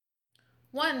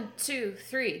1, 2,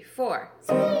 3, 4.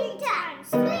 Screen time,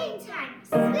 screen time,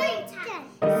 screen time,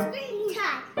 screen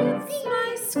time. It's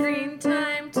my screen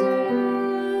time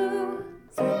too.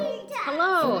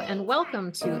 Hello, and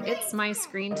welcome to It's My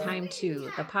Screen Time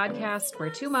Too, the podcast where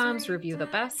two moms review the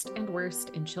best and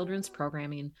worst in children's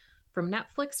programming, from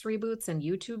Netflix reboots and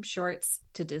YouTube shorts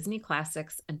to Disney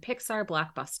classics and Pixar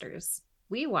blockbusters.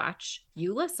 We watch,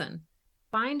 you listen.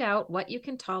 Find out what you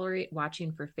can tolerate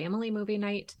watching for family movie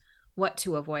night, what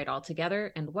to avoid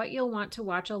altogether, and what you'll want to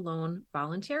watch alone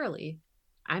voluntarily.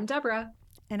 I'm Deborah.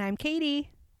 And I'm Katie.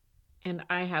 And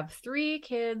I have 3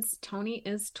 kids. Tony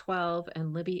is 12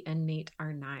 and Libby and Nate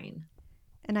are 9.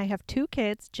 And I have 2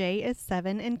 kids. Jay is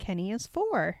 7 and Kenny is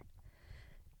 4.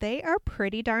 They are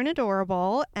pretty darn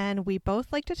adorable, and we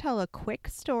both like to tell a quick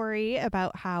story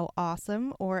about how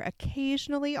awesome or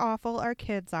occasionally awful our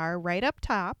kids are right up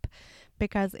top,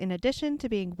 because in addition to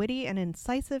being witty and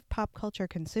incisive pop culture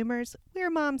consumers, we're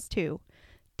moms too.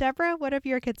 Deborah, what have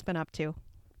your kids been up to?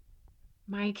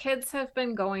 My kids have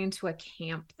been going to a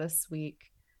camp this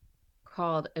week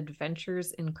called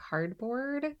Adventures in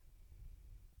Cardboard.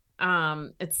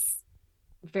 It's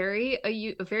a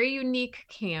very unique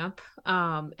camp.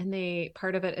 And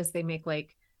part of it is they make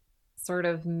like sort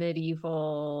of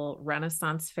medieval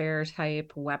Renaissance fair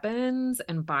type weapons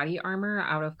and body armor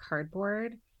out of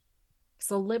cardboard.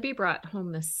 So Libby brought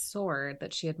home this sword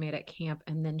that she had made at camp,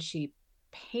 and then she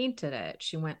painted it.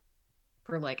 She went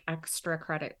for like extra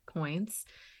credit points,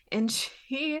 and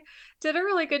she did a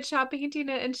really good job painting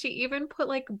it, and she even put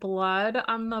like blood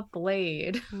on the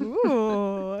blade.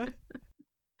 Ooh.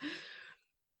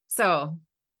 So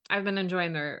I've been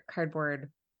enjoying their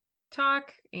cardboard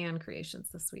talk and creations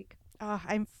this week. Oh,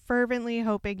 I'm fervently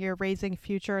hoping you're raising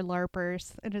future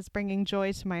LARPers. It is bringing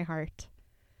joy to my heart.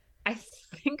 I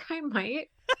think I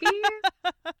might be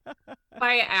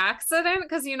by accident,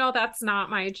 because that's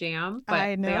not my jam, but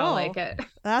I know. they all like it.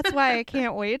 That's why I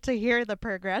can't wait to hear the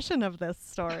progression of this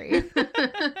story.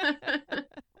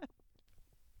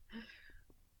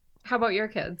 How about your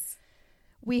kids?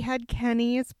 We had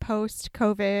Kenny's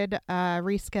post-COVID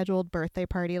rescheduled birthday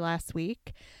party last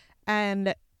week,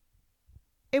 and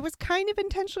it was kind of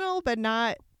intentional, but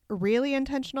not really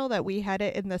intentional that we had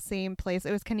it in the same place.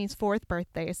 It was Kenny's 4th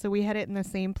birthday, so we had it in the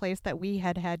same place that we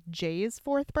had Jay's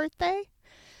 4th birthday.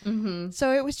 Mm-hmm.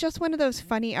 So it was just one of those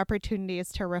funny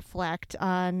opportunities to reflect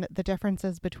on the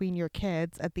differences between your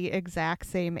kids at the exact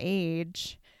same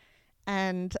age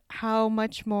and how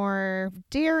much more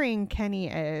daring Kenny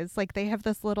is. Like, they have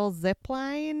this little zip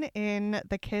line in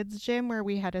the kids' gym where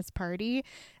we had his party,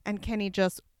 and Kenny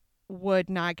just would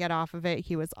not get off of it.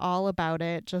 He was all about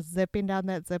it, just zipping down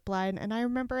that zip line. And I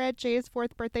remember at Jay's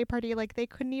 4th birthday party, like, they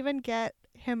couldn't even get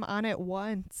him on it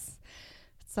once.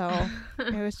 So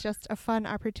it was just a fun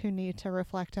opportunity to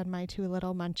reflect on my 2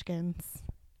 little munchkins.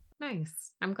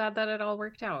 Nice. I'm glad that it all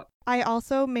worked out. I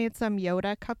also made some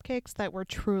Yoda cupcakes that were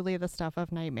truly the stuff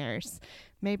of nightmares.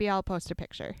 Maybe I'll post a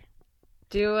picture.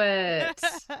 Do it.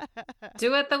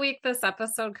 Do it the week this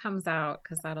episode comes out,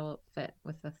 because that'll fit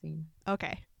with the theme.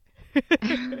 Okay.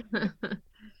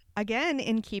 Again,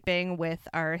 in keeping with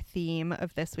our theme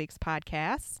of this week's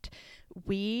podcast,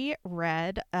 we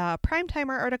read a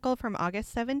Primetimer article from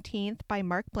August 17th by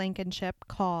Mark Blankenship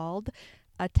called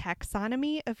A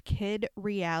Taxonomy of Kid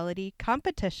Reality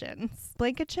Competitions.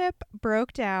 Blankenship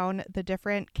broke down the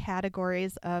different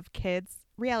categories of kids'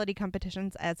 reality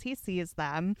competitions as he sees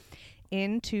them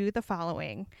into the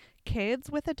following: kids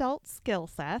with adult skill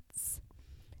sets.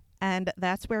 And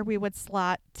that's where we would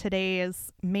slot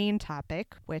today's main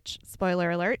topic, which, spoiler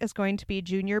alert, is going to be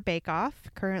Junior Bake Off,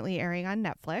 currently airing on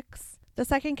Netflix. The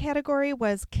second category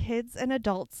was kids and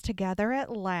adults together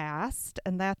at last,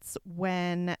 and that's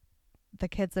when the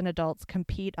kids and adults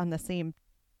compete on the same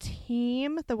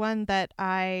team. The one that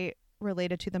I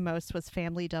related to the most was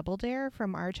Family Double Dare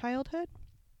from our childhood.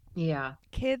 Yeah.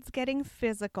 Kids getting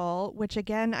physical, which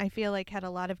again, I feel like had a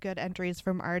lot of good entries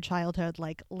from our childhood,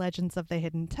 like Legends of the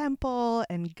Hidden Temple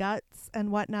and Guts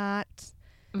and whatnot.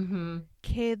 Mm-hmm.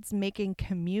 Kids making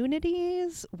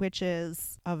communities, which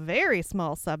is a very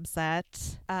small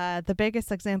subset. The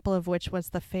biggest example of which was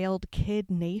the failed Kid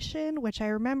Nation, which I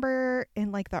remember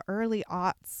in like the early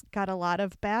aughts got a lot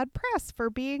of bad press for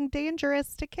being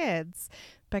dangerous to kids,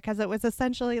 because it was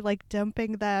essentially like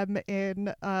dumping them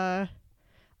in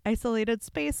isolated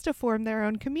space to form their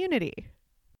own community.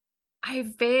 I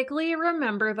vaguely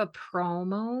remember the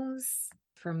promos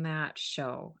from that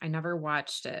show. I never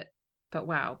watched it, but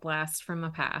wow, blast from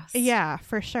the past. Yeah,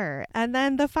 for sure. And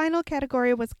then the final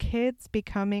category was kids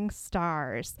becoming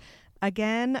stars.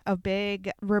 Again, a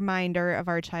big reminder of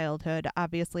our childhood.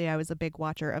 Obviously, I was a big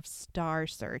watcher of Star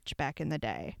Search back in the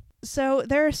day. So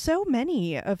there are so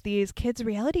many of these kids'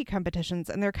 reality competitions,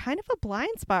 and they're kind of a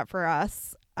blind spot for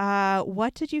us.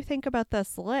 What did you think about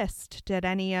this list? Did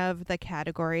any of the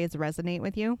categories resonate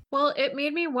with you? Well, it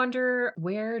made me wonder,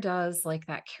 where does like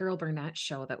that Carol Burnett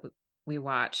show that we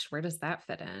watched, where does that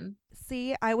fit in?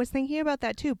 See, I was thinking about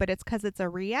that too, but it's because it's a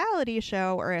reality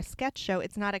show or a sketch show.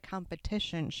 It's not a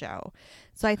competition show.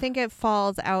 So I think it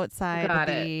falls outside Got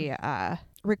the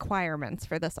requirements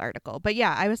for this article. But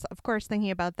yeah, I was, of course,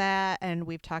 thinking about that. And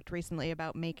we've talked recently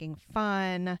about making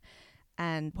fun.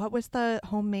 And what was the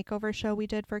home makeover show we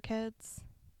did for kids?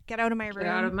 Get Out of My Room. Get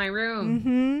Out of My Room.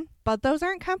 Mm-hmm. But those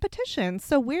aren't competitions.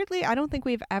 So weirdly, I don't think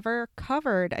we've ever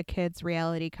covered a kids'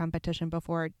 reality competition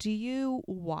before. Do you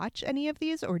watch any of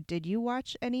these, or did you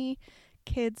watch any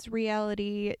kids'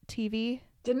 reality TV?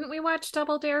 Didn't we watch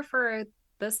Double Dare for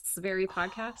this very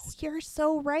podcast? Oh, you're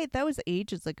so right. That was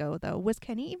ages ago, though. Was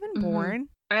Kenny even born?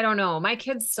 I don't know. My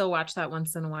kids still watch that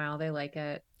once in a while. They like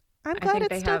it. I'm glad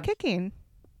it's still kicking.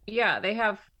 Yeah, they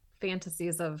have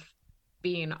fantasies of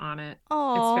being on it.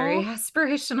 Oh, it's very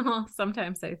aspirational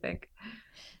sometimes, I think.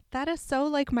 That is so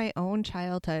like my own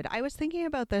childhood. I was thinking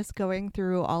about this going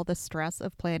through all the stress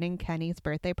of planning Kenny's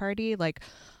birthday party, like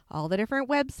all the different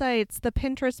websites, the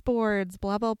Pinterest boards,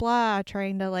 blah, blah, blah,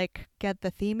 trying to like get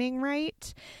the theming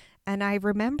right. And I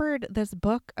remembered this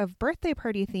book of birthday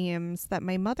party themes that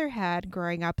my mother had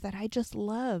growing up that I just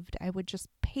loved. I would just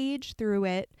page through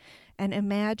it and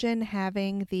imagine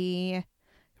having the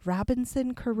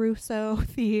Robinson Crusoe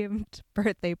themed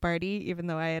birthday party, even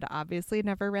though I had obviously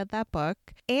never read that book.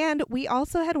 And we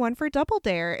also had one for Double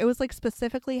Dare. It was like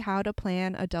specifically how to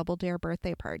plan a Double Dare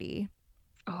birthday party.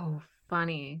 Oh,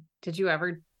 funny. Did you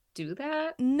ever do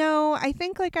that? No, I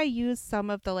think like I used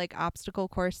some of the like obstacle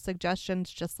course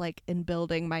suggestions just like in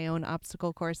building my own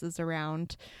obstacle courses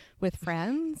around with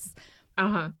friends.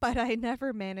 But I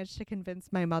never managed to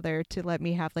convince my mother to let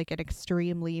me have like an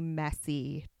extremely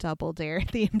messy Double Dare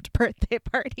themed birthday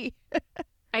party.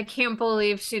 I can't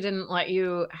believe she didn't let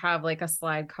you have like a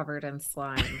slide covered in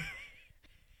slime.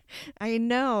 I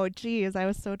know. Geez, I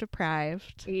was so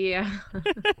deprived. Yeah.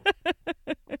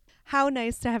 How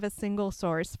nice to have a single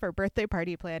source for birthday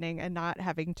party planning and not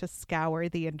having to scour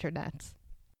the internet.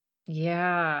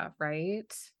 Yeah,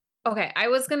 right. Okay, I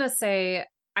was going to say,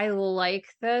 I like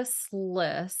this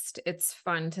list. It's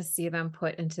fun to see them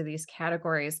put into these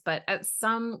categories, but at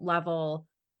some level,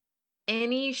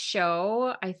 any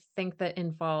show I think that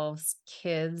involves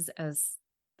kids as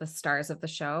the stars of the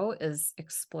show is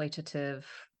exploitative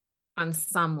on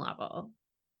some level,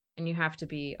 and you have to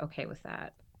be okay with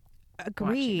that.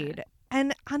 Agreed.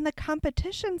 And on the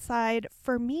competition side,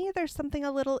 for me, there's something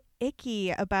a little icky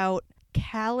about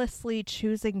callously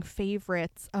choosing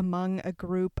favorites among a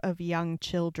group of young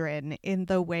children in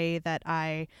the way that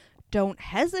I don't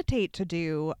hesitate to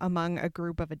do among a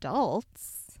group of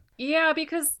adults. Yeah,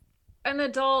 because an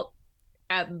adult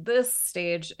at this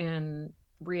stage in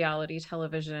reality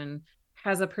television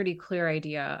has a pretty clear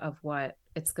idea of what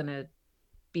it's going to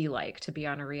be like to be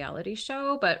on a reality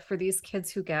show. But for these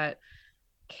kids who get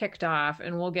kicked off,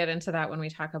 and we'll get into that when we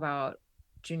talk about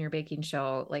Junior Baking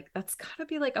Show, like that's gotta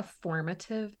be like a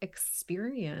formative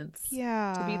experience.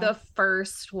 Yeah. To be the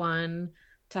first one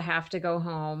to have to go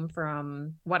home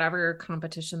from whatever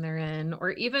competition they're in,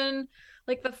 or even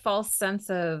like the false sense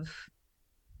of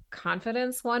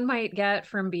confidence one might get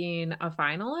from being a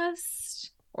finalist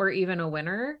or even a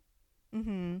winner.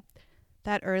 Mm-hmm.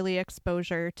 That early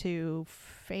exposure to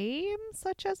fame,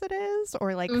 such as it is,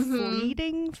 or like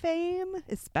fleeting fame,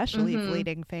 especially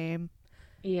fleeting fame.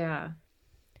 Yeah.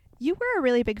 You were a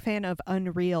really big fan of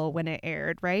Unreal when it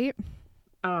aired, right?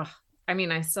 Oh, I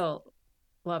mean, I still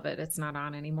love it. It's not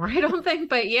on anymore, I don't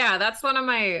think. But yeah, that's one of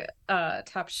my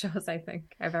top shows I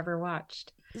think I've ever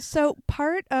watched. So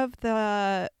part of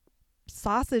the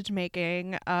sausage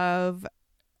making of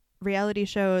reality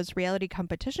shows, reality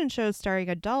competition shows starring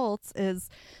adults is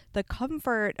the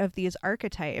comfort of these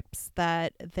archetypes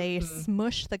that they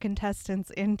smush the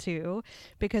contestants into,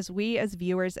 because we as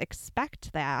viewers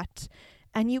expect that.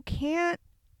 And you can't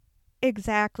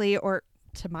exactly, or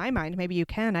to my mind, maybe you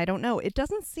can, I don't know. It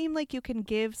doesn't seem like you can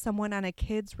give someone on a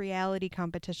kids' reality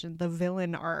competition the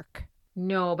villain arc.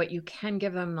 No, but you can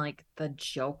give them like the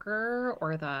Joker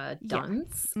or the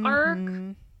dunce arc,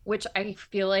 which I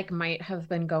feel like might have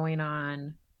been going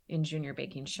on in Junior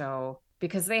Baking Show,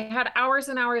 because they had hours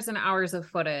and hours and hours of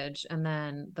footage. And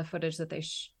then the footage that they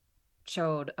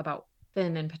showed about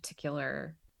Finn in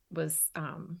particular was,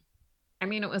 I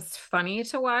mean, it was funny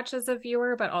to watch as a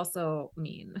viewer, but also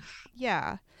mean.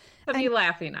 Yeah. to be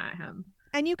laughing at him.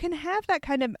 And you can have that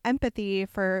kind of empathy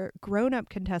for grown-up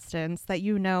contestants that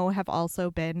you know have also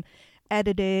been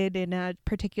edited in a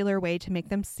particular way to make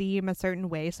them seem a certain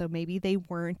way. So maybe they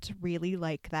weren't really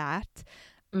like that.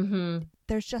 Mm-hmm.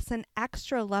 There's just an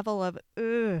extra level of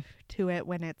ugh to it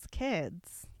when it's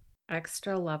kids.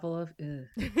 Extra level of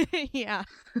ugh. Yeah.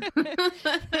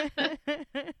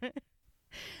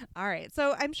 All right.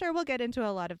 So I'm sure we'll get into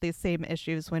a lot of these same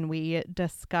issues when we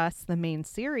discuss the main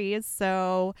series.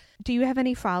 So do you have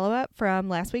any follow-up from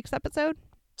last week's episode?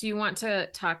 Do you want to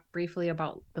talk briefly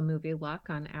about the movie Luck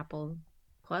on Apple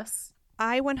Plus?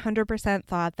 I 100%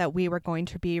 thought that we were going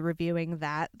to be reviewing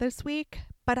that this week,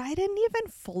 but I didn't even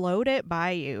float it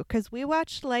by you because we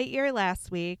watched Lightyear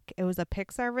last week. It was a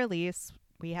Pixar release.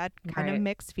 We had kind of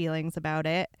mixed feelings about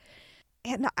it.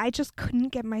 And I just couldn't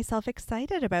get myself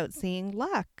excited about seeing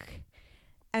Luck.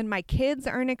 And my kids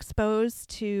aren't exposed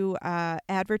to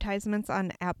advertisements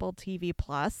on Apple TV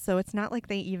Plus, so it's not like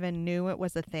they even knew it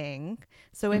was a thing.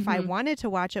 So if I wanted to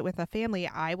watch it with a family,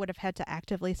 I would have had to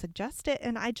actively suggest it,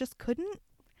 and I just couldn't.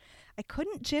 I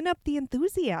couldn't gin up the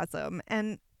enthusiasm,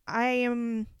 and I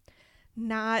am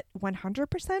not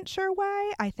 100% sure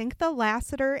why. I think the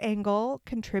Lasseter angle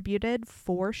contributed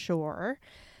for sure.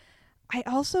 I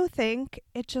also think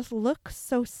it just looks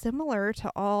so similar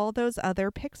to all those other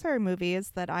Pixar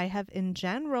movies that I have in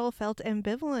general felt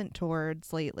ambivalent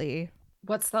towards lately.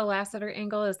 What's the Lasseter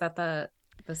angle? Is that the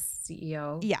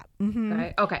CEO? Yeah.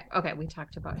 Mm-hmm. Okay. We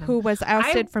talked about him. Who was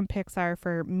ousted from Pixar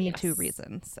for Me Too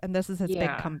reasons. And this is his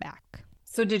big comeback.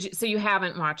 So so you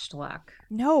haven't watched Luck?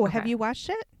 No. Okay. Have you watched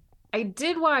it? I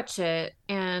did watch it,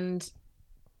 and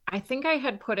I think I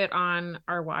had put it on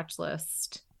our watch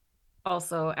list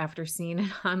also after seeing it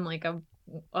on like a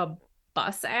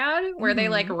bus ad where they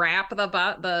like wrap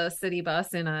the city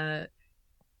bus in a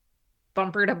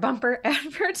bumper to bumper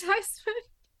advertisement.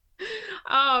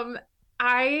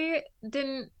 I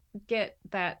didn't get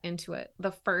that into it.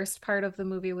 The first part of the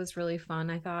movie was really fun,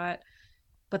 I thought,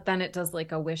 but then it does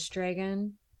like a wish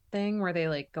dragon thing where they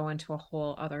like go into a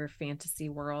whole other fantasy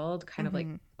world, kind of like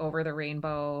over the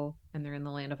rainbow, and they're in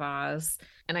the land of Oz,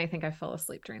 and I think I fell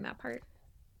asleep during that part.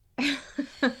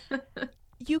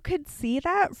 You could see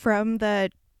that from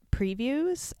the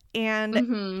previews,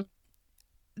 and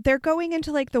they're going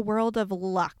into like the world of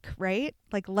luck, right?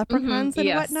 Like leprechauns and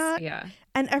whatnot. Yeah.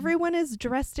 And everyone is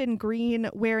dressed in green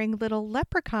wearing little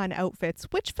leprechaun outfits,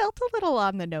 which felt a little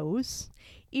on the nose,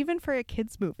 even for a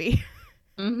kid's movie.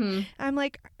 I'm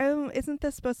like, oh, isn't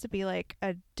this supposed to be like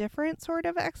a different sort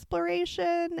of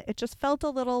exploration? It just felt a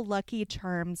little Lucky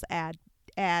Charms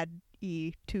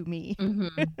ad-y to me.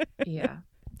 Yeah.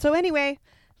 So anyway,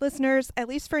 listeners, at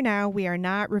least for now, we are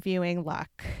not reviewing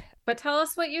Luck. But tell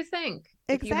us what you think.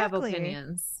 If you have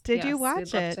opinions. Did you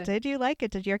watch it? Did you like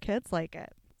it? Did your kids like it?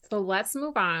 So let's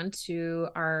move on to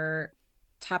our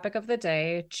topic of the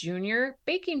day, Junior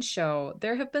Baking Show.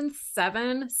 There have been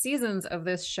 7 seasons of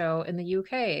this show in the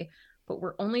UK, but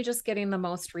we're only just getting the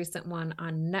most recent one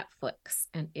on Netflix,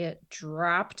 and it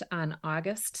dropped on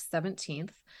August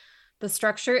 17th. The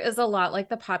structure is a lot like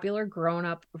the popular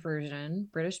grown-up version,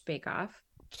 British Bake Off.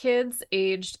 Kids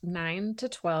aged 9 to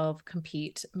 12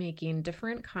 compete, making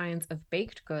different kinds of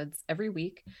baked goods every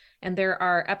week, and there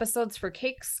are episodes for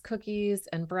cakes, cookies,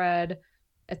 and bread,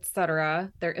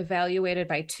 etc. They're evaluated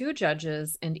by 2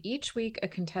 judges, and each week a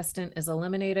contestant is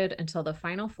eliminated until the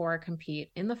final 4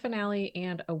 compete in the finale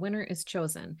and a winner is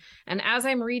chosen. And as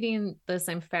I'm reading this,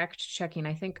 I'm fact checking.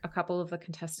 I think a couple of the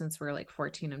contestants were like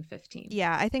 14 and 15.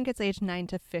 Yeah, I think it's age 9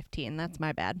 to 15. That's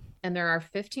my bad. And there are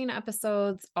 15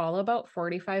 episodes, all about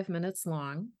 45 minutes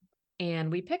long. And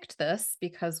we picked this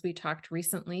because we talked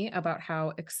recently about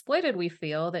how exploited we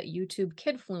feel that YouTube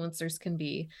kidfluencers can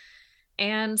be,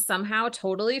 and somehow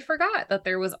totally forgot that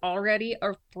there was already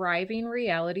a thriving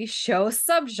reality show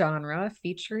subgenre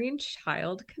featuring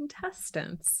child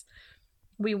contestants.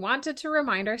 We wanted to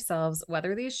remind ourselves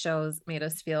whether these shows made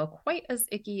us feel quite as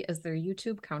icky as their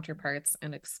YouTube counterparts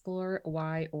and explore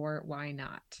why or why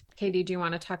not. Katie, do you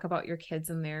want to talk about your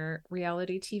kids and their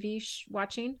reality TV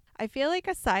watching? I feel like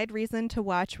a side reason to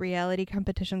watch reality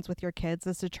competitions with your kids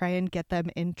is to try and get them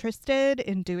interested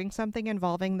in doing something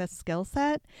involving this skill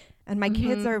set. And my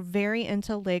kids are very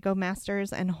into Lego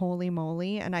Masters and Holy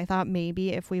Moly. And I thought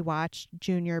maybe if we watched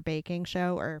Junior Baking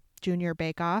Show or Junior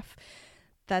Bake Off,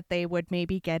 that they would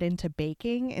maybe get into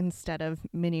baking instead of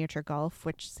miniature golf,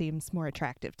 which seems more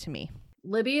attractive to me.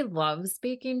 Libby loves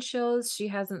baking shows. She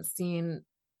hasn't seen,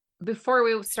 before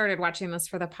we started watching this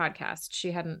for the podcast,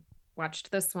 she hadn't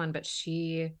watched this one, but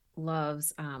she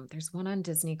loves, there's one on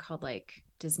Disney called like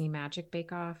Disney Magic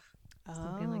Bake Off,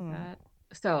 something like that.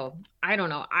 So I don't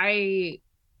know. I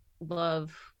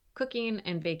love cooking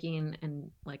and baking,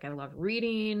 and like I love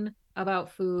reading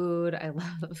about food. I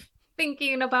love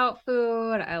thinking about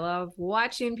food. I love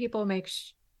watching people make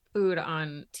food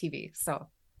on TV. So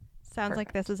sounds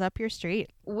like this is up your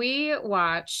street. we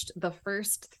watched the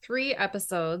first 3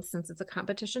 episodes since it's a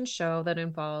competition show that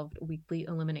involved weekly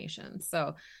elimination.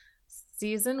 So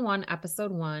season 1,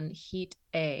 episode 1, Heat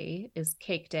A is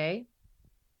Cake Day.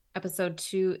 Episode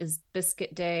 2 is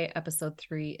Biscuit Day. Episode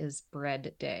 3 is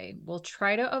Bread Day. We'll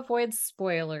try to avoid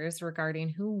spoilers regarding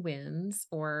who wins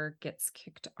or gets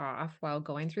kicked off while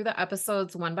going through the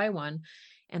episodes one by one.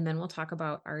 And then we'll talk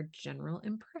about our general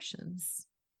impressions.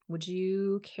 Would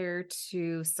you care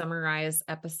to summarize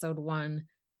episode 1,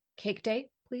 Cake Day,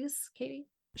 please, Katie?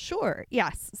 Sure,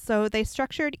 yes. So they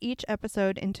structured each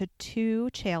episode into 2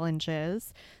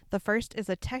 challenges. The first is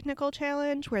a technical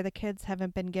challenge where the kids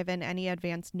haven't been given any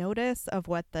advance notice of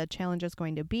what the challenge is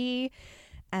going to be.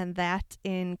 And that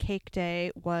in Cake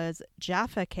Day was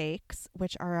Jaffa cakes,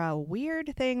 which are a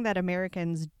weird thing that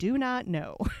Americans do not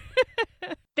know.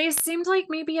 They seemed like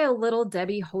maybe a Little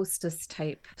Debbie Hostess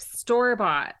type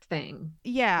store-bought thing.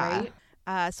 Yeah.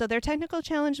 Right? So their technical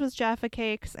challenge was Jaffa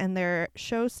cakes, and their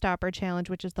showstopper challenge,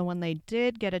 which is the one they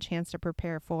did get a chance to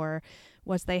prepare for,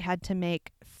 was they had to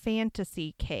make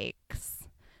fantasy cakes,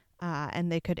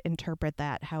 and they could interpret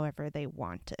that however they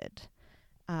wanted.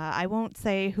 I won't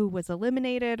say who was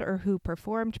eliminated or who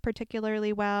performed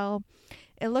particularly well.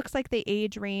 It looks like the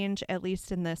age range, at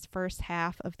least in this first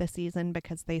half of the season,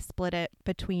 because they split it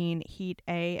between Heat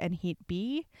A and Heat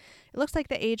B, it looks like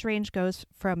the age range goes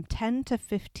from 10 to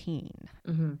 15.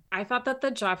 Mm-hmm. I thought that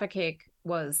the Jaffa cake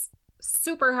was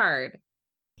super hard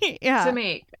Yeah. to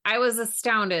make. I was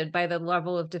astounded by the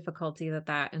level of difficulty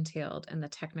that entailed and the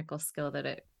technical skill that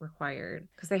it required,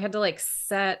 because they had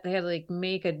to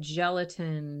make a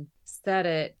gelatin, set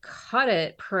it, cut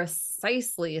it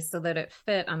precisely so that it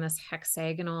fit on this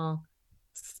hexagonal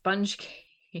sponge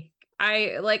cake.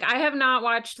 I have not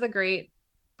watched the Great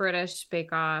British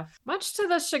Bake Off, much to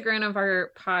the chagrin of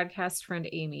our podcast friend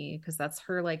Amy, because that's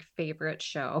her favorite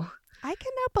show. I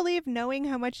cannot believe, knowing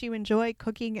how much you enjoy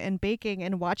cooking and baking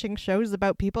and watching shows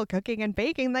about people cooking and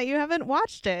baking, that you haven't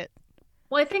watched it.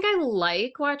 Well, I think I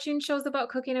like watching shows about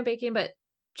cooking and baking, but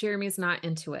Jeremy's not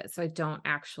into it, so I don't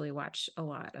actually watch a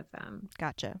lot of them.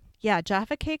 Gotcha. Yeah,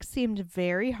 Jaffa cakes seemed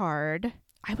very hard.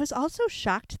 I was also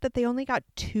shocked that they only got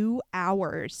 2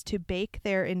 hours to bake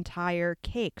their entire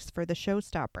cakes for the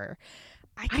showstopper.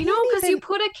 I know, because you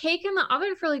put a cake in the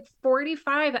oven for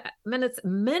 45 minutes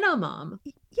minimum.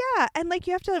 Yeah, and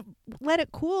you have to let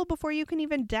it cool before you can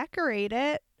even decorate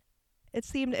it. It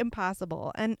seemed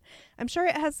impossible. And I'm sure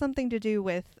it has something to do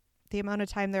with the amount of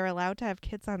time they're allowed to have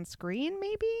kids on screen,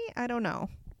 maybe? I don't know.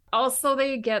 Also,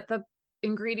 they get the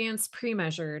ingredients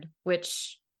pre-measured,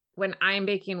 which when I'm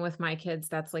baking with my kids,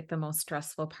 that's the most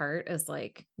stressful part, is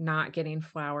not getting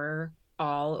flour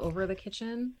all over the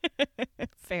kitchen.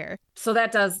 Fair. So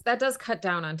that does cut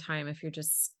down on time if you're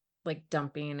just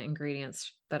dumping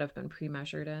ingredients that have been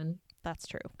pre-measured in. That's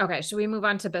true. Okay, should we move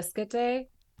on to Biscuit Day?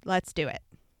 Let's do it.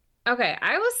 Okay,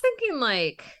 I was thinking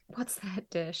what's that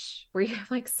dish where you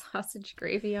have sausage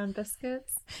gravy on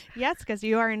biscuits? Yes, because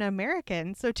you are an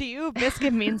American. So to you, a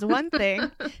biscuit means one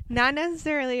thing, not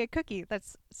necessarily a cookie.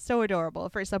 That's so adorable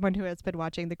for someone who has been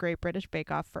watching the Great British Bake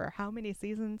Off for how many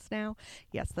seasons now?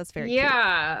 Yes, that's very cute.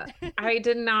 I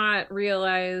did not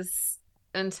realize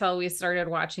until we started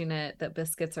watching it that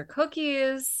biscuits are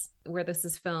cookies where this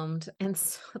is filmed. And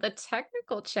so the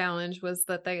technical challenge was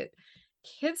that the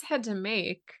kids had to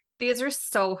make, these are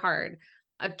so hard,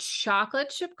 a chocolate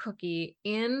chip cookie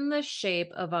in the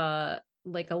shape of a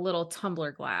little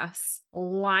tumbler glass,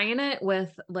 line it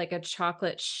with a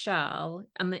chocolate shell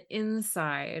on the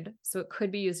inside so it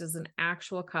could be used as an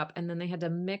actual cup, and then they had to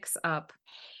mix up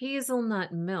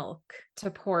hazelnut milk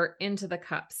to pour into the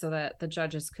cup so that the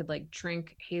judges could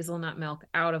drink hazelnut milk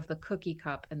out of the cookie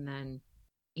cup and then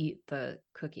eat the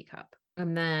cookie cup.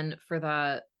 And then for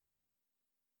the,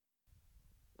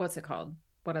 what's it called?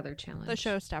 What other challenge? The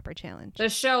showstopper challenge. The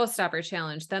showstopper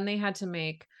challenge. Then they had to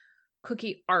make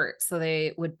cookie art. So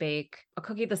they would bake a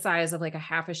cookie the size of a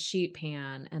half a sheet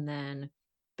pan. And then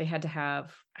they had to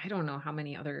have, I don't know how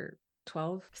many other,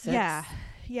 12? 6?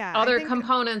 Yeah. Other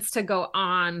components to go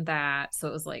on that. So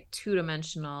it was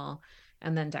 2-dimensional,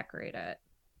 and then decorate it.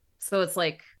 So it's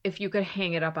if you could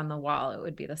hang it up on the wall, it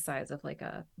would be the size of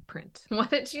a print. What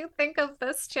did you think of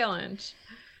this challenge?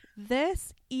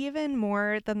 This, even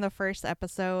more than the first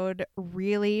episode,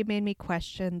 really made me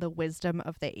question the wisdom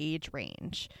of the age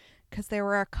range. Because there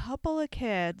were a couple of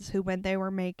kids who, when they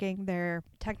were making their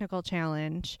technical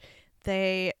challenge,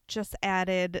 they just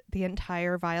added the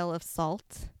entire vial of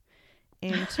salt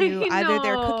into either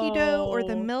their cookie dough or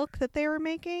the milk that they were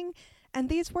making. And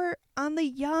these were on the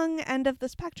young end of the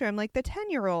spectrum, like the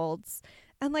 10-year-olds.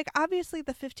 And like, obviously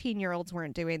the 15-year-olds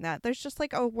weren't doing that. There's just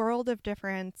like a world of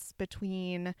difference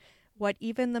between what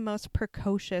even the most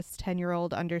precocious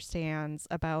 10-year-old understands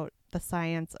about the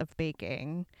science of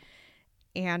baking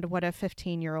and what a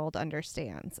 15-year-old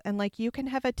understands. And like, you can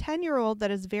have a 10-year-old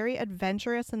that is very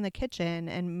adventurous in the kitchen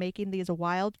and making these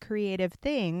wild creative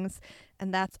things,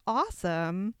 and that's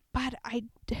awesome. But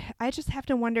I just have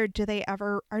to wonder,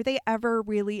 are they ever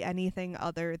really anything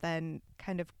other than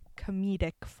kind of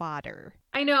comedic fodder?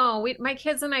 I know. My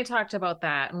kids and I talked about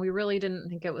that, and we really didn't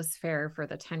think it was fair for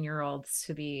the 10-year-olds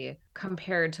to be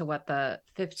compared to what the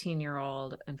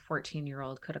 15-year-old and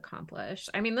 14-year-old could accomplish.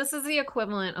 I mean, this is the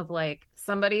equivalent of like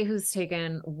somebody who's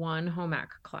taken one home ec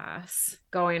class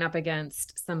going up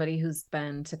against somebody who's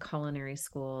been to culinary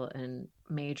school and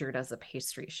majored as a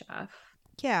pastry chef.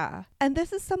 Yeah. And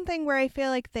this is something where I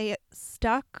feel like they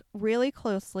stuck really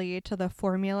closely to the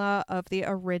formula of the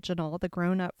original, the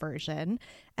grown-up version.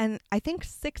 And I think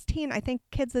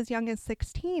kids as young as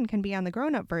 16 can be on the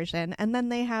grown-up version. And then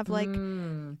they have like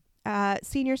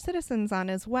senior citizens on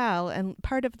as well. And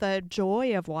part of the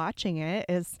joy of watching it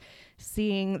is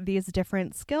seeing these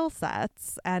different skill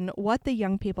sets and what the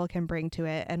young people can bring to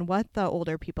it and what the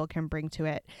older people can bring to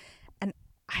it. And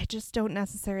I just don't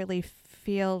necessarily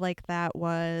feel like that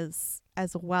was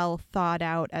as well thought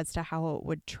out as to how it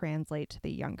would translate to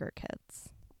the younger kids.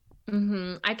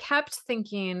 I kept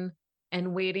thinking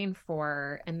and waiting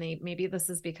for, and maybe this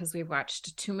is because we've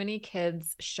watched too many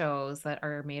kids shows that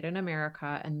are made in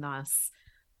America and thus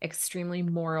extremely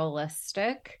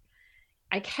moralistic.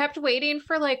 I kept waiting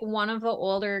for like one of the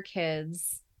older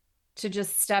kids to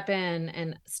just step in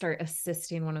and start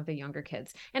assisting one of the younger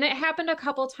kids. And it happened a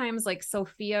couple times, like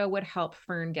Sophia would help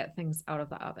Fern get things out of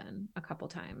the oven a couple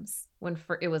times when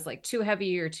it was like too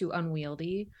heavy or too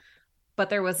unwieldy. But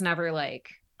there was never like,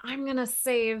 I'm going to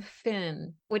save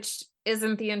Finn, which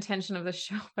isn't the intention of the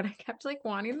show. But I kept like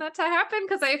wanting that to happen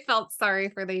because I felt sorry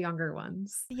for the younger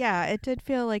ones. Yeah, it did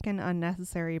feel like an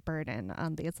unnecessary burden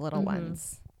on these little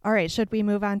ones. All right, should we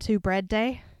move on to bread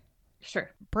day?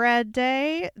 Sure. Bread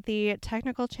day, the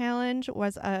technical challenge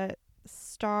was a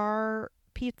star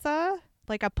pizza,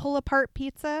 like a pull-apart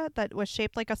pizza that was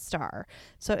shaped like a star.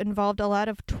 So it involved a lot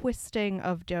of twisting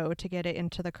of dough to get it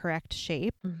into the correct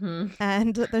shape.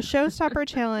 And the showstopper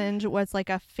challenge was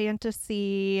like a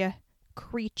fantasy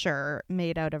creature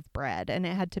made out of bread, and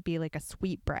it had to be like a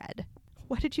sweet bread.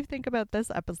 What did you think about this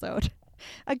episode?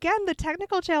 Again, the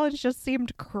technical challenge just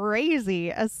seemed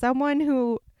crazy. As someone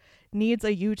who needs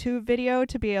a YouTube video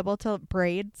to be able to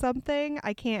braid something,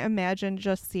 I can't imagine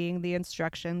just seeing the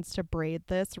instructions to braid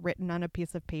this written on a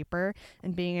piece of paper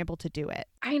and being able to do it.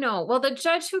 I know. Well, the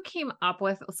judge who came up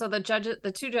with, so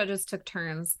the two judges took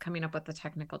turns coming up with the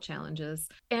technical challenges.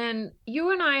 And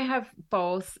you and I have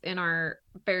both in our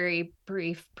very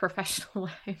brief professional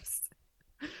lives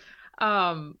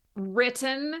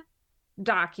written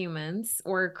documents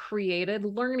or created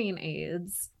learning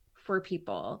aids for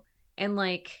people. And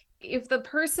like, if the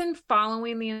person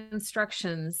following the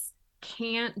instructions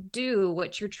can't do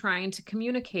what you're trying to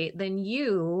communicate, then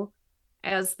you,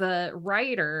 as the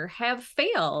writer, have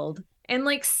failed. And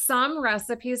like, some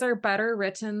recipes are better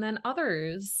written than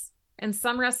others. And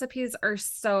some recipes are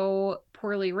so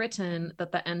poorly written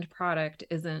that the end product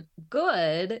isn't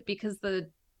good because the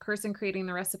person creating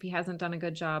the recipe hasn't done a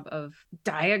good job of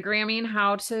diagramming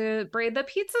how to braid the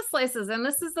pizza slices. And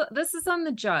this is on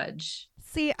the judge.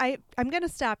 See, I'm going to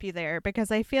stop you there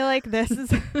because I feel like this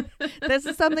is this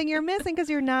is something you're missing because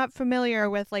you're not familiar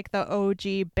with like the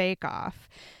OG Bake Off.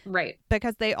 Right.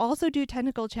 Because they also do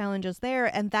technical challenges there,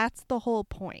 and that's the whole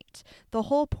point. The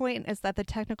whole point is that the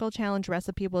technical challenge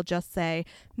recipe will just say,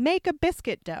 make a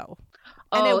biscuit dough.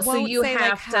 And it won't so you say have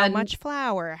like how much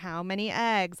flour, how many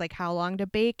eggs, like how long to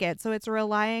bake it. So it's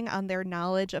relying on their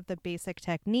knowledge of the basic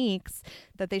techniques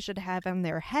that they should have in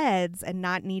their heads and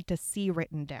not need to see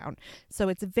written down. So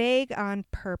it's vague on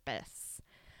purpose.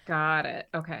 Got it.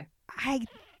 Okay. I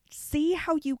see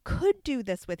how you could do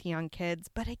this with young kids,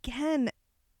 but again,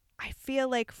 I feel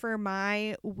like for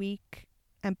my weak,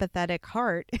 empathetic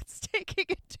heart, it's taking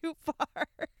it too far.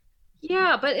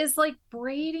 Yeah, but is like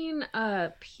braiding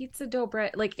a pizza dough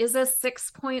bread, like is a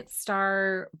 6-point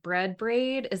star bread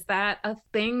braid, is that a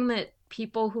thing that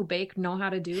people who bake know how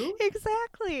to do?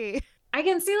 Exactly. I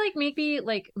can see like maybe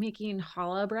like making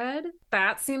challah bread.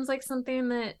 That seems like something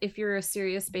that if you're a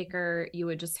serious baker, you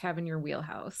would just have in your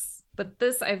wheelhouse. But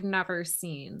this I've never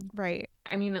seen. Right.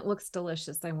 I mean, it looks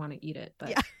delicious. I want to eat it, but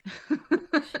yeah.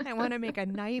 I want to make a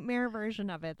nightmare version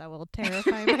of it that will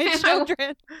terrify my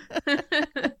children.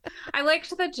 I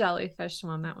liked the jellyfish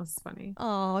one. That was funny.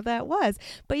 Oh, that was.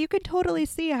 But you could totally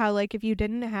see how, like, if you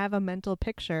didn't have a mental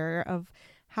picture of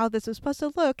how this was supposed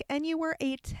to look and you were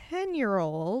a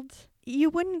 10-year-old, you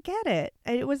wouldn't get it.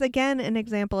 It was, again, an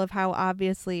example of how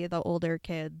obviously the older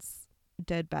kids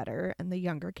did better and the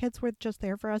younger kids were just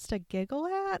there for us to giggle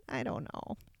at. I don't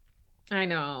know. I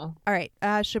know. All right.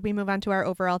 Should we move on to our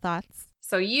overall thoughts?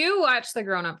 So you watched the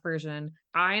grown-up version.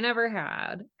 I never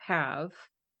have.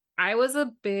 I was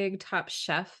a big Top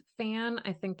Chef fan.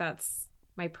 I think that's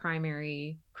my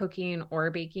primary cooking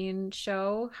or baking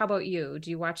show. How about you? Do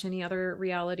you watch any other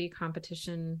reality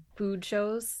competition food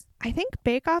shows? I think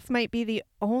Bake Off might be the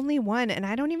only one, and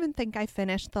I don't even think I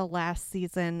finished the last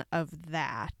season of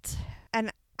that.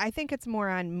 And I think it's more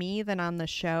on me than on the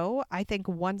show. I think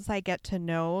once I get to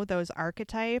know those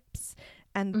archetypes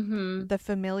and the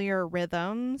familiar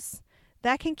rhythms,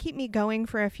 that can keep me going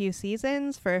for a few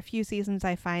seasons. For a few seasons,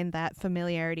 I find that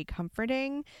familiarity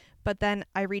comforting, but then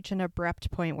I reach an abrupt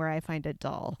point where I find it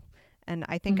dull. And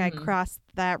I think I crossed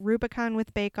that Rubicon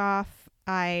with Bake Off.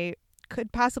 I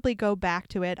could possibly go back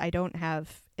to it. I don't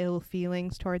have ill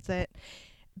feelings towards it.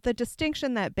 The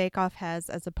distinction that Bake Off has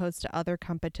as opposed to other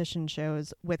competition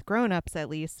shows, with grown-ups at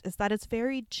least, is that it's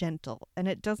very gentle. And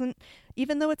it doesn't,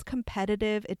 even though it's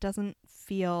competitive, it doesn't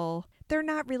feel, they're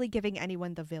not really giving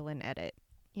anyone the villain edit,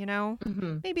 you know?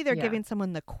 Maybe they're giving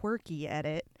someone the quirky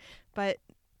edit, but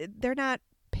they're not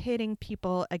pitting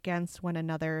people against one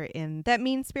another in that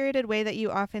mean-spirited way that you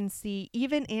often see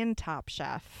even in Top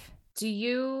Chef. So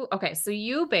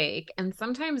you bake, and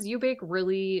sometimes you bake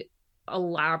really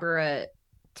elaborate,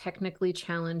 technically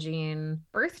challenging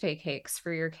birthday cakes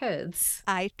for your kids.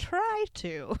 I try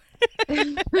to.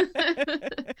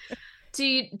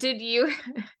 Did you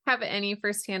have any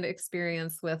firsthand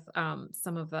experience with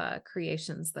some of the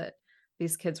creations that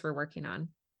these kids were working on?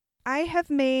 I have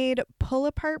made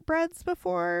pull-apart breads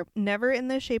before, never in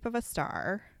the shape of a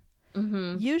star.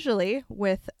 Usually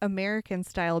with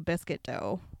American-style biscuit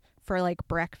dough for, like,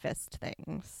 breakfast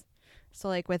things. So,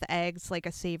 like, with eggs, like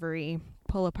a savory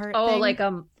pull-apart thing. Like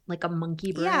a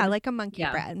monkey bread? Yeah, like a monkey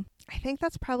bread. I think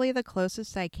that's probably the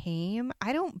closest I came.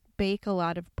 I don't bake a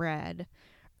lot of bread,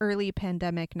 early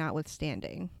pandemic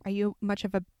notwithstanding. Are you much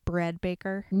of a bread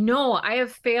baker? No, I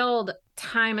have failed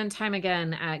time and time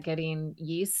again at getting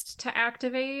yeast to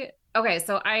activate. Okay,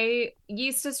 so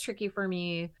yeast is tricky for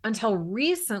me. Until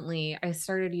recently, I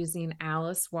started using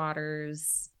Alice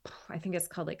Waters. I think it's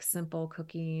called like Simple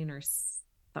Cooking or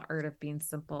The Art of Being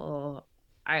Simple.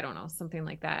 I don't know, something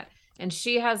like that. And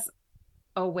she has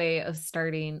a way of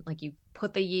starting, like, you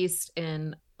put the yeast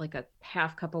in like a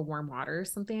half cup of warm water or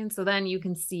something. So then you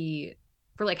can see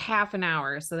for like half an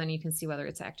hour. So then you can see whether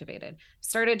it's activated.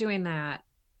 Started doing that.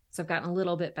 So I've gotten a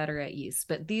little bit better at yeast,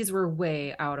 but these were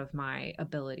way out of my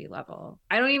ability level.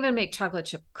 I don't even make chocolate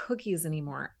chip cookies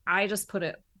anymore. I just put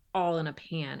it all in a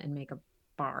pan and make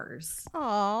bars.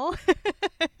 Oh.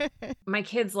 My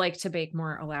kids like to bake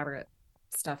more elaborate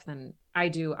stuff than I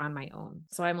do on my own.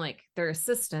 So I'm like their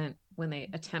assistant when they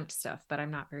attempt stuff, but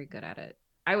I'm not very good at it.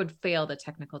 I would fail the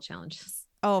technical challenges.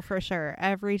 Oh, for sure.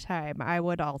 Every time I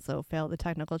would also fail the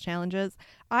technical challenges.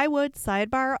 I would,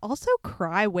 sidebar, also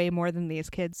cry way more than these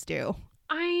kids do.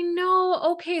 I know.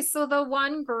 Okay, so the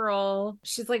one girl,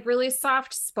 she's like really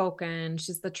soft spoken.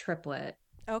 She's the triplet.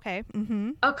 Okay.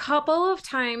 A couple of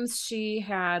times she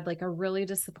had like a really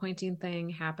disappointing thing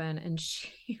happen, and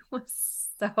she was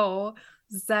so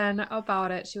zen about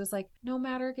it. She was like, no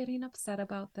matter getting upset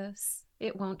about this,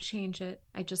 it won't change it.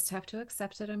 I just have to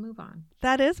accept it and move on.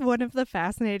 That is one of the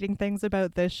fascinating things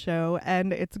about this show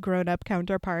and its grown-up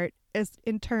counterpart, is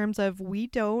in terms of we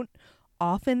don't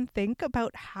often think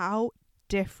about how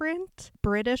different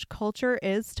British culture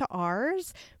is to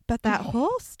ours, but that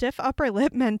whole stiff upper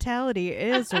lip mentality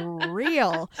is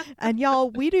real. And y'all,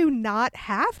 we do not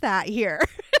have that here.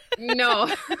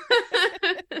 No.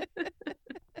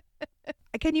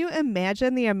 Can you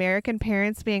imagine the American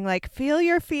parents being like, feel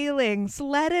your feelings,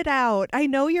 let it out. I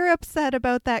know you're upset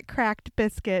about that cracked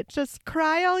biscuit. Just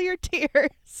cry all your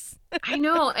tears. I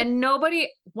know. And nobody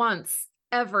once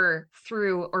ever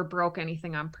threw or broke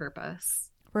anything on purpose.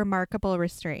 Remarkable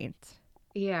restraint.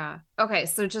 Yeah. Okay.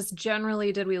 So just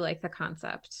generally, did we like the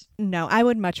concept? No, I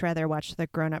would much rather watch the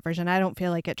grown-up version. I don't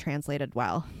feel like it translated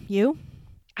well. You?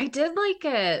 I did like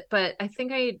it, but I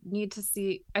think I need to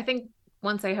see. I think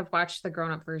once I have watched the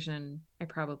grown-up version, I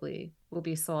probably will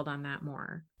be sold on that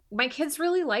more. my kids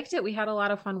really liked it. We had a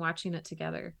lot of fun watching it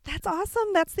together. That's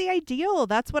awesome. That's the ideal.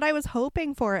 That's what I was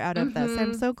hoping for out of this.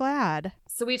 I'm so glad.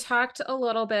 So we talked a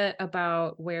little bit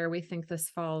about where we think this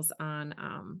falls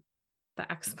on the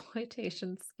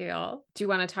exploitation scale. Do you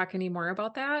want to talk any more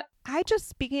about that?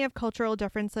 Speaking of cultural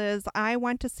differences, I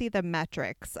want to see the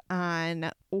metrics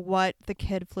on what the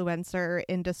kidfluencer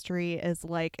industry is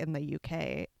like in the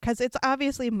UK. Because it's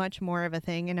obviously much more of a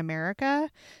thing in America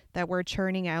that we're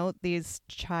churning out these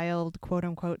child quote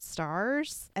unquote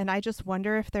stars. And I just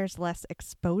wonder if there's less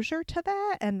exposure to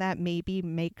that and that maybe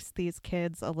makes these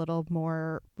kids a little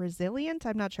more resilient.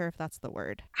 I'm not sure if that's the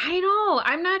word. I know.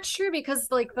 I'm not sure because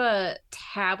like the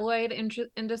tabloid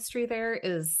industry there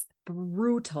is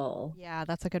brutal. Yeah,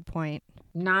 that's a good point.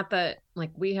 Not that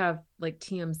like we have like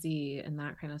TMZ and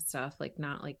that kind of stuff, like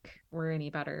not like we're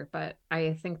any better, but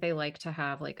I think they like to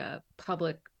have like a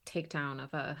public takedown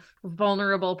of a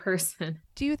vulnerable person.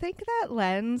 Do you think that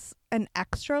lends an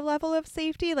extra level of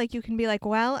safety? Like you can be like,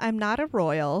 well, I'm not a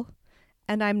royal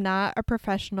and I'm not a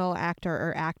professional actor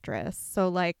or actress. So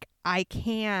like I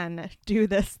can do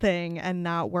this thing and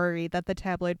not worry that the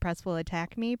tabloid press will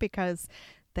attack me because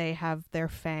they have their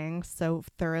fangs so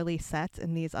thoroughly set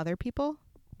in these other people.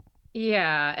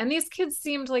 Yeah. And these kids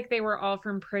seemed like they were all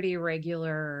from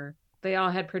they all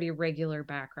had pretty regular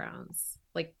backgrounds.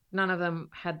 Like none of them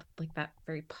had like that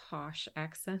very posh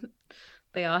accent.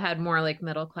 They all had more like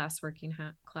middle class, working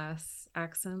class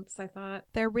accents, I thought.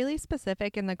 They're really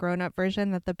specific in the grown-up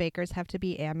version that the bakers have to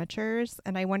be amateurs.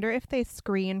 And I wonder if they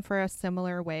screen for a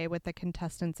similar way with the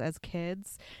contestants as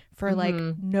kids for like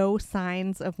no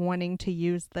signs of wanting to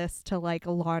use this to like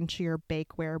launch your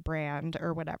bakeware brand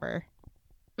or whatever.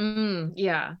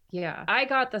 Yeah. I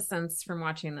got the sense from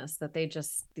watching this that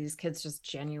these kids just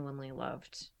genuinely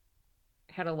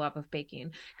had a love of baking,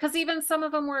 because even some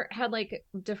of them had like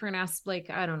different aspects. Like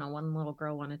I don't know, one little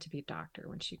girl wanted to be a doctor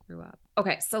when she grew up.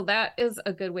 Okay, so that is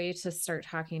a good way to start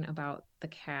talking about the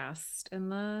cast and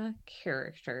the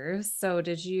characters. So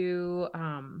did you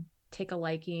take a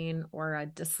liking or a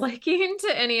disliking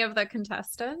to any of the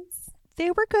contestants?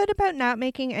 They were good about not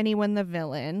making anyone the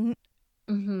villain.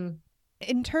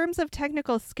 In terms of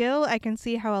technical skill, I can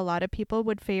see how a lot of people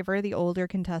would favor the older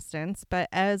contestants, but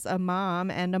as a mom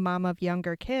and a mom of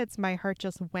younger kids, my heart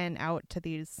just went out to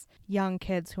these young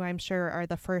kids who I'm sure are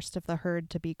the first of the herd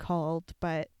to be called,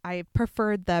 but I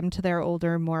preferred them to their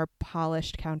older, more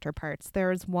polished counterparts. There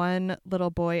was one little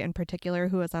boy in particular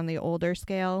who was on the older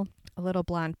scale, a little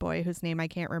blonde boy whose name I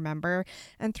can't remember,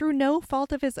 and through no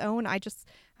fault of his own, I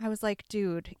was like,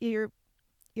 dude, you're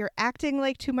acting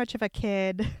like too much of a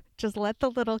kid. Just let the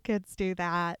little kids do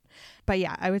that. But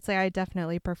yeah, I would say I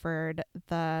definitely preferred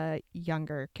the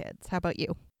younger kids. How about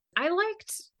you? I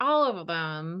liked all of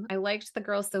them. I liked the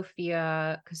girl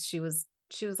Sophia because she was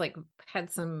like had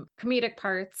some comedic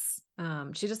parts.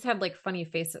 She just had like funny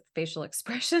facial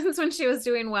expressions when she was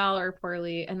doing well or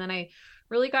poorly. And then I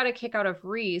really got a kick out of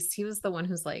Reese. He was the one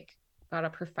who's like got a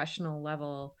professional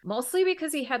level, mostly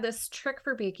because he had this trick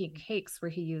for baking cakes where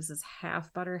he uses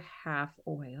half butter, half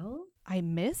oil. I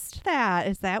missed that.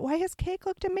 Is that why his cake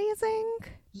looked amazing?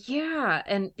 Yeah.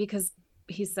 And because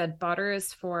he said butter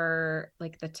is for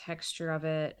like the texture of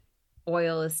it,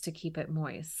 oil is to keep it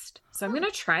moist. So I'm going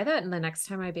to try that the next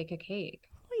time I bake a cake.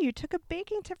 Oh, you took a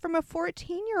baking tip from a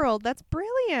 14-year-old. That's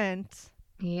brilliant.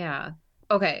 Yeah.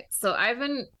 Okay, so I've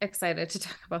been excited to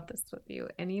talk about this with you.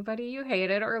 Anybody you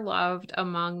hated or loved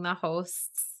among the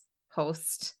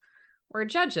host or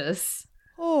judges?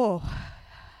 Oh,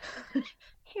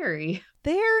 Harry.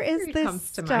 There is this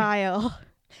style.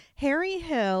 Harry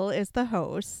Hill is the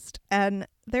host, and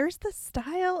there's the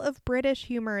style of British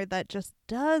humor that just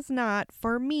does not,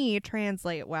 for me,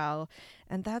 translate well.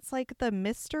 And that's like the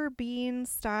Mr. Bean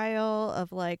style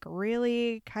of like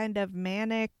really kind of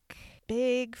manic,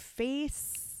 big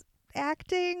face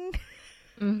acting.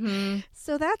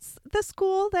 So that's the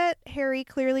school that Harry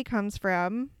clearly comes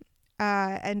from.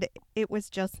 And it was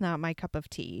just not my cup of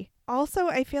tea. Also,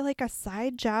 I feel like a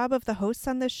side job of the hosts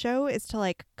on this show is to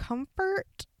like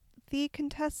comfort the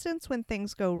contestants when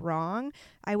things go wrong.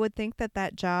 I would think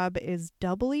that job is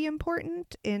doubly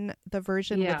important in the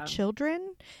version with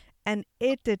children. And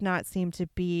it did not seem to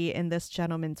be in this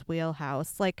gentleman's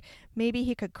wheelhouse. Like, maybe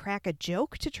he could crack a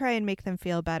joke to try and make them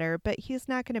feel better, but he's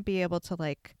not going to be able to,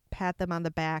 like, pat them on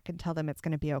the back and tell them it's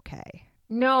going to be okay.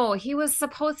 No, he was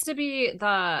supposed to be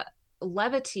the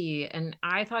levity, and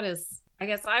I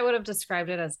guess I would have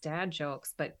described it as dad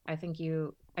jokes, but I think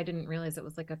you I didn't realize it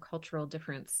was like a cultural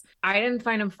difference. I didn't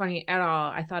find him funny at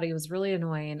all. I thought he was really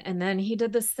annoying. And then he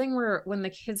did this thing where when the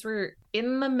kids were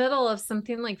in the middle of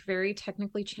something like very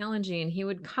technically challenging, he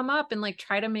would come up and like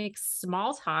try to make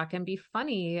small talk and be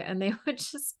funny. And they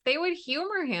would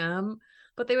humor him,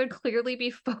 but they would clearly be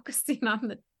focusing on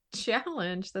the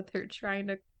challenge that they're trying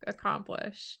to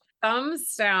accomplish.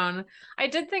 Thumbs down. I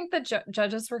did think the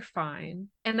judges were fine.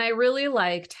 And I really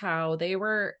liked how they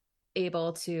were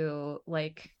able to,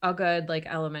 like a good like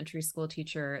elementary school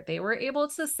teacher, they were able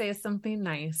to say something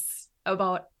nice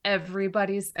about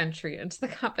everybody's entry into the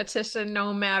competition,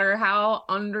 no matter how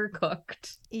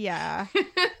undercooked. Yeah.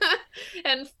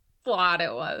 And flawed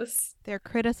it was. Their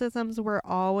criticisms were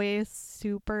always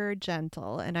super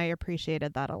gentle, and I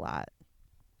appreciated that a lot.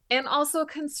 And also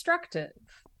constructive,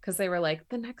 because they were like,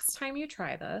 the next time you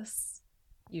try this,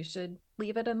 you should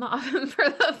leave it in the oven for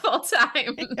the full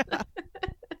time. Yeah.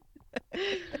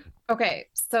 Okay,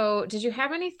 so did you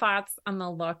have any thoughts on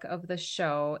the look of the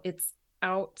show? It's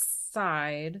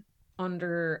outside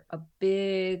under a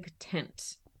big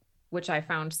tent, which I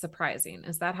found surprising.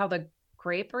 Is that how the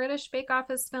Great British Bake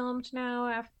Off is filmed now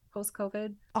after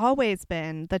post-COVID? Always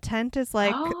been. The tent is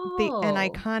like an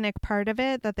iconic part of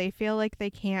it that they feel like they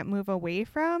can't move away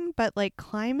from, but like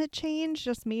climate change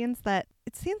just means that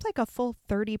it seems like a full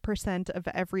 30% of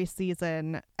every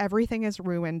season, everything is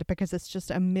ruined because it's just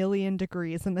 1,000,000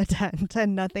 degrees in the tent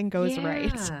and nothing goes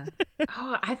right.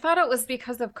 Oh, I thought it was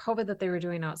because of COVID that they were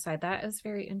doing outside. That is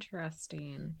very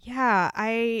interesting. Yeah,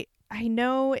 I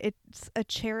know it's a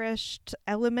cherished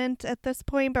element at this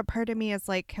point, but part of me is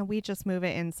like, can we just move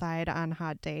it inside on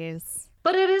hot days?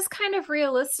 But it is kind of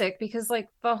realistic because like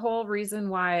the whole reason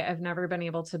why I've never been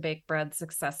able to bake bread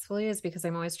successfully is because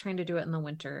I'm always trying to do it in the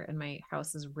winter and my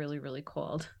house is really, really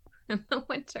cold in the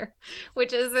winter,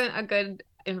 which isn't a good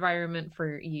environment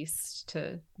for yeast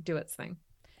to do its thing.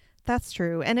 That's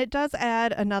true. And it does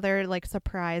add another like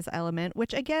surprise element,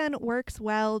 which again works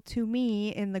well to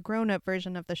me in the grown-up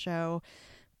version of the show.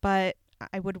 But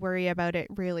I would worry about it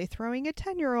really throwing a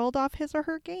 10-year-old off his or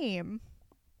her game.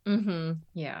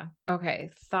 Yeah. Okay.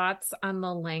 Thoughts on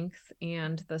the length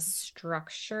and the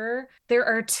structure. There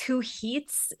are 2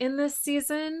 heats in this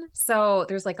season. So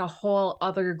there's like a whole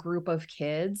other group of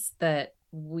kids that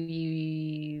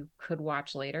we could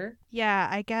watch later. Yeah,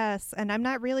 I guess. And I'm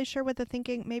not really sure what the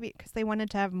thinking, maybe because they wanted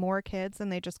to have more kids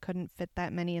and they just couldn't fit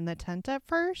that many in the tent at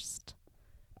first.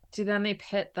 Do they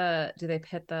pit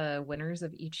the winners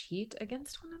of each heat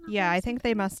against one another? Yeah, I think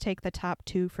they must take the top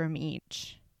 2 from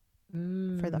each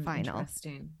for the final.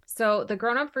 Interesting. So the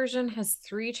grown-up version has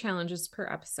 3 challenges per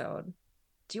episode.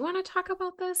 Do you want to talk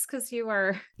about this? Because you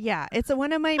are... Yeah, it's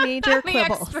one of my major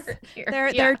quibbles.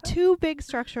 There are 2 big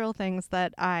structural things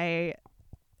that I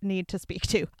need to speak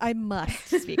to. I must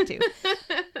speak to.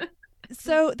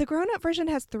 So the grown-up version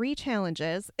has 3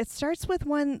 challenges. It starts with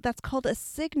one that's called a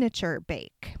signature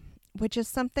bake, which is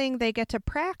something they get to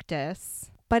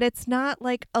practice, but it's not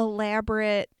like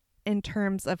elaborate in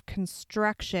terms of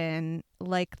construction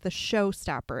like the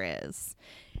showstopper is.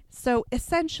 So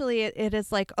essentially it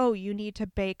is like, oh, you need to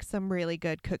bake some really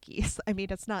good cookies. I mean,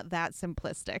 it's not that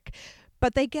simplistic,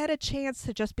 but they get a chance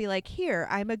to just be like, here,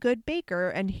 I'm a good baker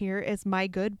and here is my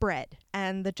good bread.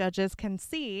 And the judges can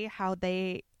see how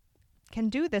they can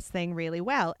do this thing really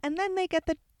well. And then they get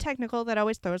the technical that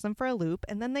always throws them for a loop.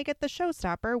 And then they get the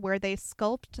showstopper where they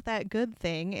sculpt that good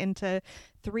thing into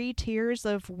 3 tiers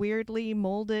of weirdly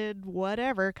molded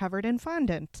whatever covered in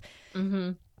fondant.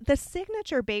 The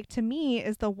signature bake to me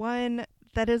is the one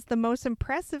that is the most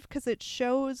impressive because it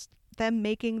shows them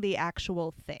making the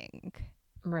actual thing.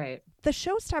 Right. The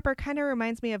showstopper kind of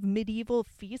reminds me of medieval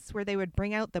feasts where they would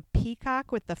bring out the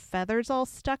peacock with the feathers all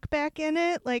stuck back in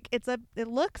it. Like it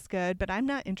looks good, but I'm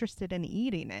not interested in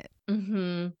eating it.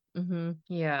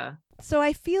 Yeah. So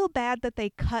I feel bad that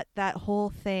they cut that whole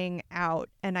thing out,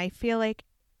 and I feel like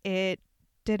it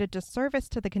did a disservice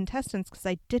to the contestants because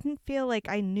I didn't feel like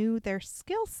I knew their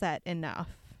skill set enough.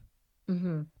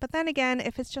 But then again,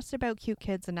 if it's just about cute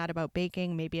kids and not about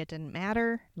baking, maybe it didn't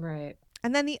matter. Right.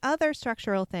 And then the other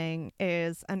structural thing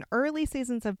is in early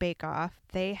seasons of Bake Off,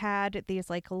 they had these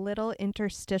like little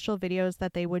interstitial videos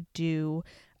that they would do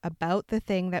about the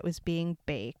thing that was being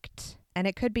baked. And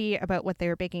it could be about what they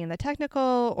were baking in the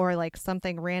technical or like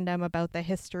something random about the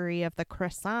history of the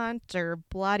croissant or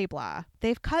blah-de-blah.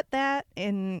 They've cut that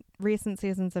in recent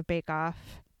seasons of Bake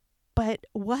Off. But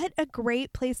what a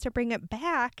great place to bring it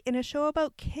back in a show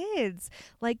about kids.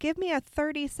 Like, give me a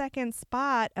 30-second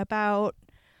spot about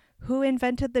who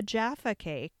invented the Jaffa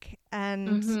cake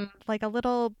and like a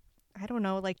little, I don't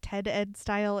know, like TED Ed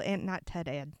style, and not TED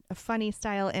Ed, a funny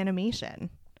style animation.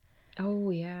 Oh,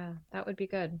 yeah, that would be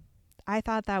good. I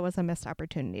thought that was a missed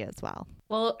opportunity as well.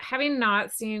 Well, having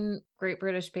not seen Great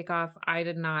British Bake Off, I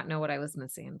did not know what I was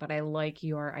missing, but I like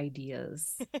your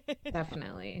ideas.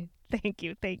 Definitely. Thank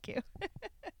you. Thank you.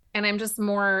 And I'm just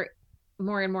more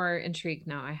and more intrigued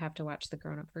now. I have to watch the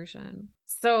grown-up version.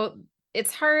 So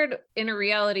it's hard in a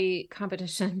reality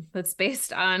competition that's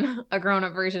based on a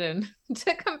grown-up version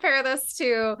to compare this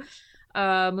to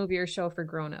a movie or show for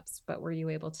grown-ups. But were you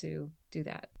able to do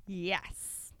that?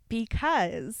 Yes,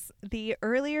 because the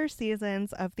earlier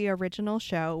seasons of the original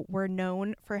show were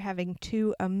known for having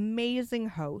two amazing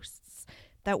hosts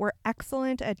that were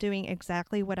excellent at doing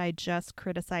exactly what I just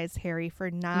criticized Harry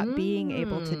for not being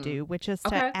able to do, which is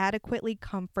to adequately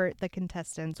comfort the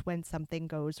contestants when something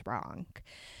goes wrong.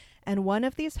 And one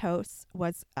of these hosts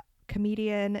was a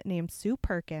comedian named Sue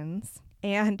Perkins,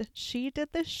 and she did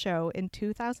this show in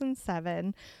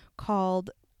 2007 called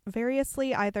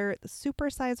variously either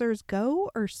Supersizers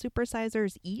Go or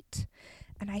Supersizers Eat.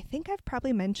 And I think I've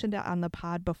probably mentioned it on the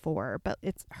pod before, but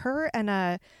it's her and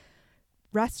a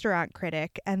restaurant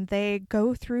critic, and they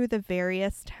go through the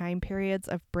various time periods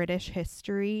of British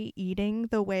history eating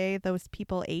the way those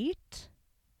people ate.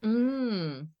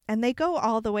 And they go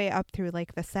all the way up through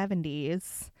like the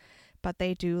 70s, but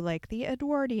they do like the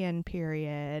Edwardian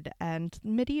period and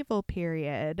medieval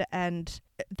period, and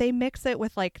they mix it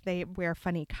with like they wear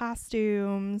funny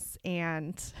costumes,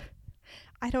 and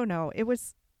I don't know, it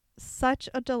was such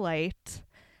a delight.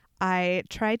 I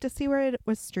tried to see where it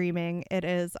was streaming. It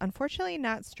is unfortunately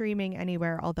not streaming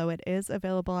anywhere, although it is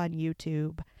available on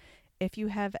YouTube. If you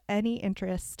have any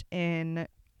interest in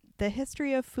the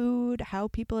history of food, how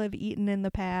people have eaten in the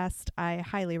past, I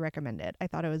highly recommend it. I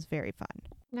thought it was very fun.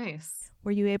 Nice.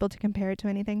 Were you able to compare it to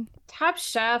anything? Top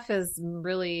Chef is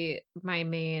really my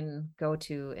main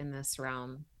go-to in this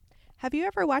realm. Have you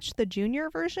ever watched the junior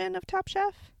version of Top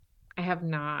Chef? I have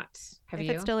not. Have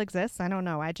you? If it still exists, I don't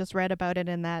know. I just read about it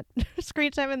in that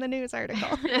Screen Time in the News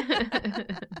article.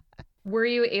 Were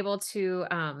you able to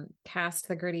cast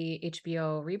the gritty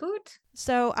HBO reboot?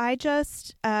 So I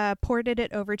just ported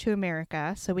it over to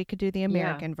America so we could do the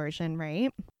American version,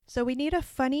 right? So we need a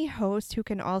funny host who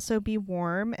can also be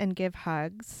warm and give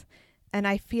hugs. And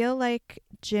I feel like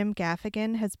Jim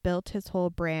Gaffigan has built his whole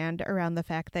brand around the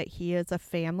fact that he is a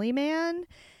family man.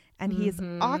 And he's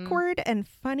awkward and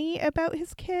funny about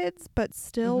his kids, but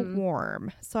still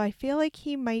warm. So I feel like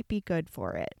he might be good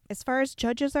for it. As far as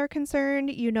judges are concerned,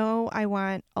 you know I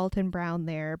want Alton Brown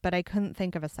there, but I couldn't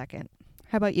think of a second.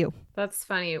 How about you? That's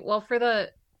funny. Well, for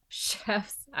the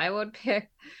chefs, I would pick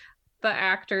the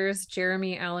actors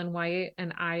Jeremy Allen White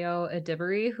and Ayo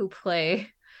Edebiri, who play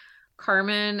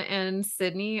Carmen and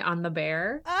Sydney on The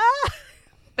Bear.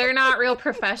 They're not real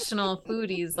professional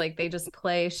foodies. Like, they just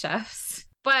play chefs.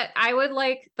 But I would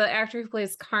like the actor who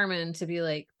plays Carmen to be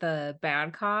like the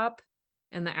bad cop,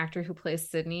 and the actor who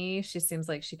plays Sydney, she seems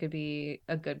like she could be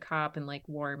a good cop and like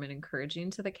warm and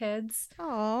encouraging to the kids.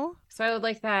 Oh. So I would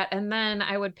like that. And then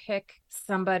I would pick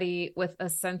somebody with a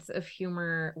sense of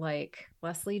humor like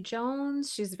Leslie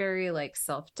Jones. She's very like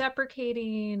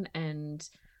self-deprecating and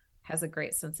has a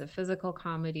great sense of physical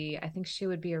comedy. I think she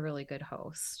would be a really good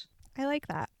host. I like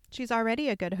that. She's already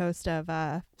a good host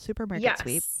of Supermarket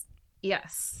Sweep.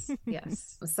 Yes.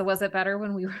 So was it better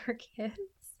when we were kids?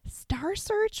 Star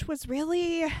Search was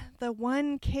really the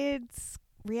one kids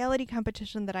reality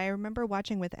competition that I remember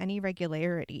watching with any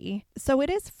regularity. So it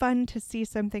is fun to see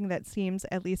something that seems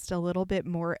at least a little bit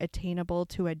more attainable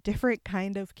to a different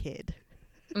kind of kid.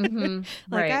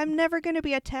 Right. I'm never going to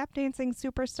be a tap dancing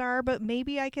superstar, but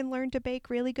maybe I can learn to bake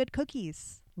really good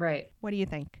cookies. Right. What do you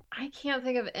think? I can't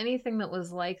think of anything that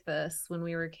was like this when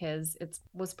we were kids. It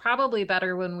was probably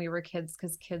better when we were kids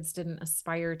because kids didn't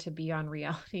aspire to be on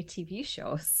reality TV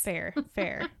shows. Fair.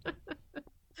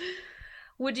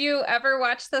 Would you ever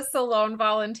watch this alone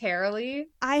voluntarily?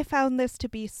 I found this to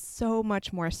be so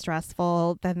much more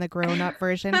stressful than the grown-up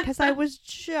version because I was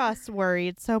just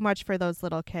worried so much for those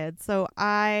little kids. So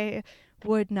I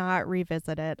would not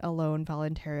revisit it alone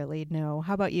voluntarily. No.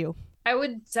 How about you? I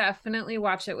would definitely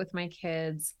watch it with my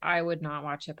kids. I would not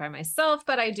watch it by myself,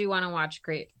 but I do want to watch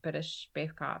Great British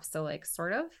Bake Off. So like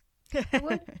sort of I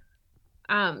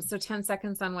would. So 10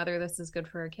 seconds on whether this is good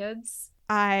for our kids.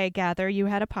 I gather you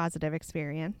had a positive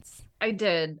experience. I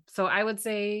did. So I would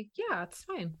say, yeah, it's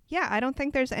fine. Yeah, I don't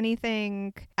think there's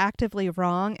anything actively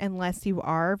wrong unless you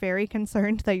are very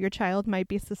concerned that your child might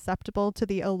be susceptible to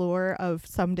the allure of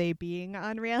someday being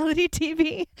on reality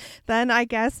TV. Then I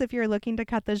guess if you're looking to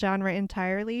cut the genre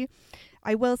entirely,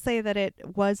 I will say that it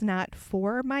was not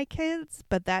for my kids,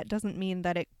 but that doesn't mean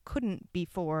that it couldn't be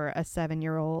for a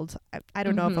 7-year-old. I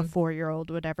don't know if a 4-year-old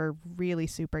would ever really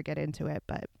super get into it,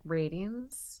 but...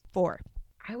 Ratings? 4.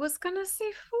 I was going to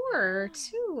say 4,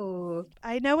 too.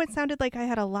 I know it sounded like I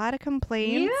had a lot of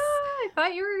complaints. Yeah, I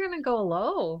thought you were going to go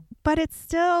low. But it's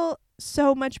still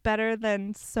so much better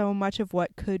than so much of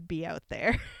what could be out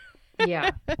there.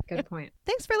 Yeah, good point.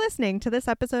 Thanks for listening to this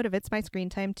episode of It's My Screen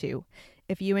Time Too.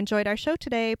 If you enjoyed our show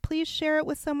today, please share it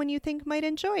with someone you think might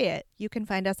enjoy it. You can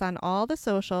find us on all the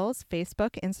socials,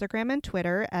 Facebook, Instagram, and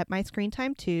Twitter at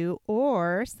MyScreenTime2,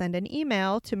 or send an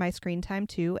email to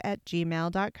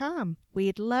myscreentime2@gmail.com.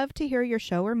 We'd love to hear your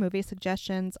show or movie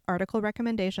suggestions, article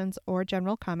recommendations, or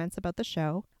general comments about the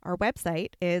show. Our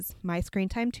website is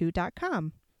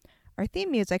myscreentime2.com. Our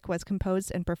theme music was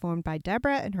composed and performed by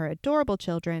Deborah and her adorable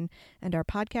children, and our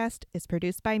podcast is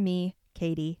produced by me,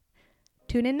 Katie.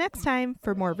 Tune in next time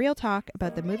for more real talk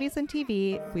about the movies and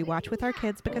TV we watch with our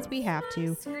kids because we have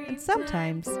to, and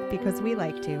sometimes because we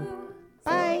like to.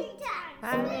 Bye!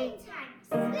 Bye.